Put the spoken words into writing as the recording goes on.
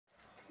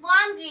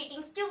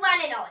greetings to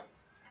one and all.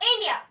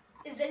 India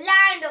is a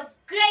land of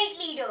great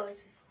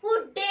leaders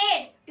who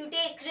dared to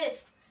take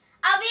risks,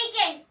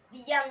 awakened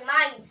the young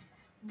minds,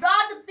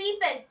 brought the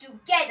people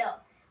together,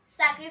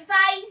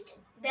 sacrificed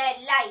their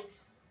lives,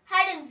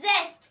 had a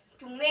zest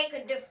to make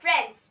a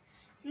difference.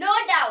 No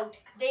doubt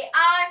they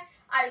are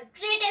our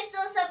greatest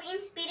source of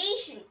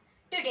inspiration.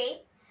 Today,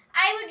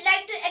 I would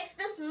like to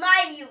express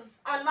my views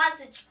on one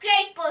such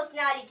great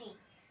personality,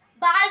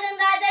 Bal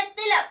Gangadhar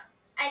Tilak,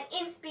 an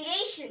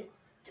inspiration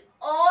to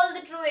all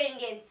the true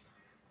Indians.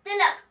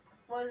 Tilak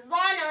was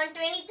born on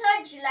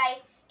 23rd July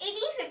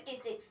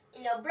 1856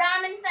 in a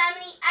Brahmin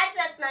family at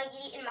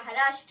Ratnagiri in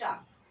Maharashtra.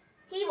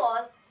 He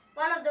was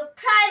one of the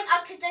prime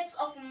architects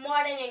of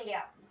modern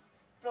India,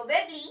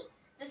 probably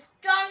the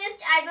strongest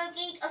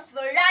advocate of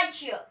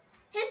Swarajya.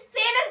 His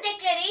famous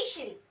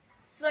declaration,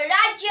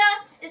 "Swarajya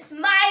is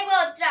my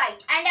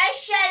birthright and I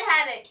shall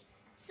have it,"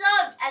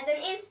 served as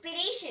an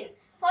inspiration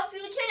for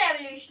future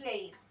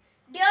revolutionaries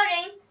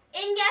during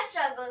India's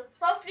struggle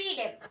for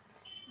freedom.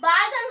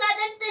 Bal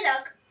Gangadhar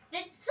Tilak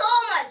did so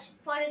much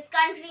for his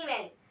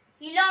countrymen.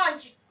 He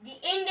launched the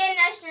Indian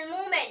National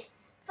Movement,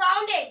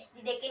 founded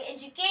the Deccan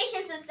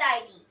Education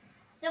Society.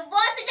 The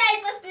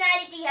versatile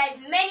personality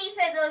had many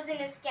feathers in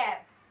his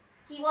cap.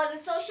 He was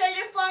a social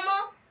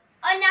reformer,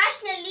 a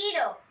national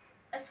leader,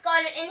 a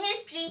scholar in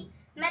history,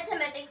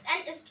 mathematics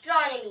and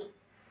astronomy.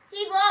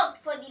 He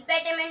worked for the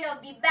betterment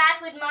of the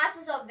backward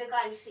masses of the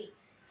country.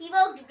 He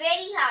worked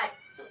very hard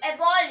to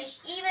abolish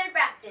evil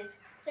practice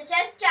such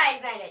as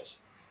child marriage.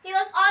 He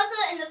was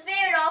also in the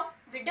favor of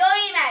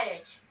widowry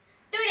marriage.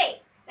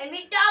 Today, when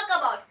we talk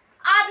about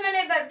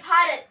Atmanirbhar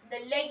Bharat, the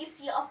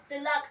legacy of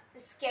Tilak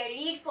is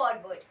carried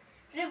forward,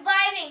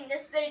 reviving the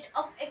spirit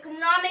of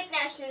economic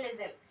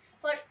nationalism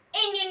for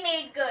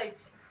Indian-made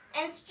goods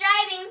and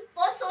striving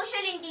for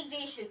social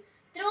integration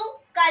through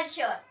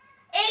culture.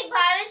 Ek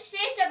Bharat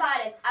Shrestha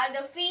Bharat are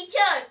the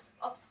features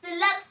of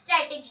Tilak's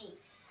strategy,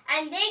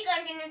 and they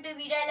continue to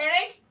be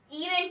relevant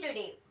even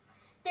today.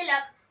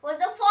 Tilak was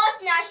the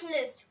first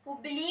nationalist who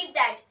believed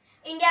that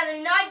India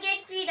will not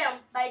get freedom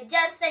by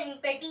just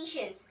sending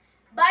petitions,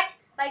 but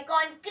by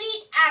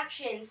concrete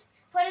actions.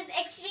 For his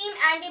extreme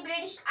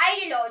anti-British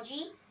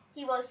ideology,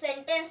 he was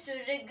sentenced to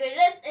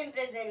rigorous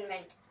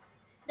imprisonment.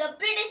 The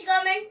British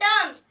government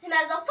termed him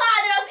as the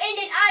father of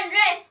Indian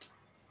unrest,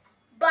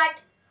 but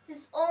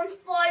his own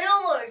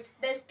followers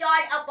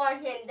bestowed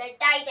upon him the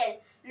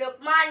title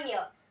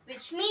Lokmanya,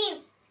 which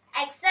means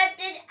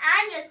accepted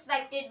and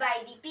respected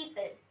by the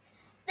people.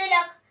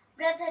 Tilak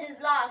breathed his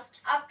last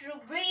after a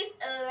brief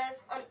illness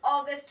on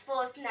August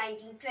 1st,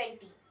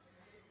 1920.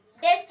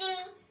 Destiny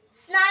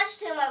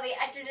snatched him away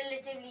at a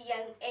relatively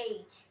young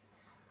age.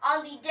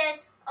 On the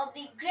death of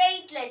the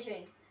great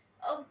legend,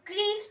 a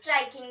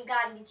grief-striking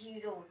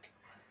Gandhiji wrote,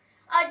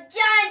 "A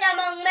giant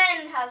among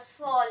men has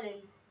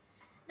fallen.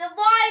 The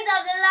voice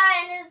of the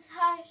lion is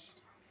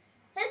hushed."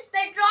 His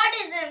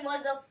patriotism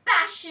was a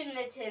passion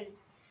with him.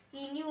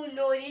 He knew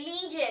no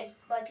religion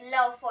but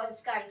love for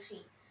his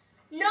country.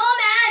 No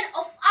man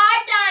of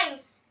our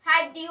times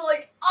had the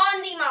hold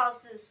on the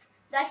masses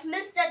that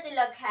Mr.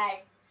 Tilak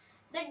had.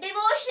 The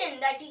devotion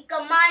that he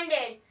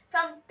commanded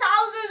from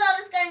thousands of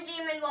his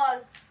countrymen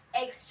was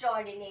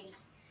extraordinary.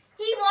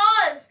 He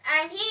was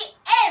and he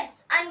is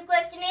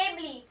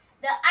unquestionably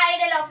the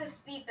idol of his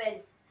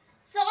people.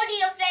 So,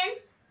 dear friends,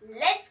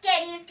 let's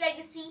carry his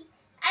legacy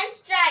and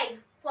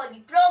strive for the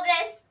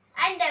progress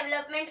and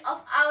development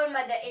of our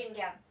Mother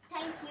India.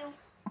 Thank you.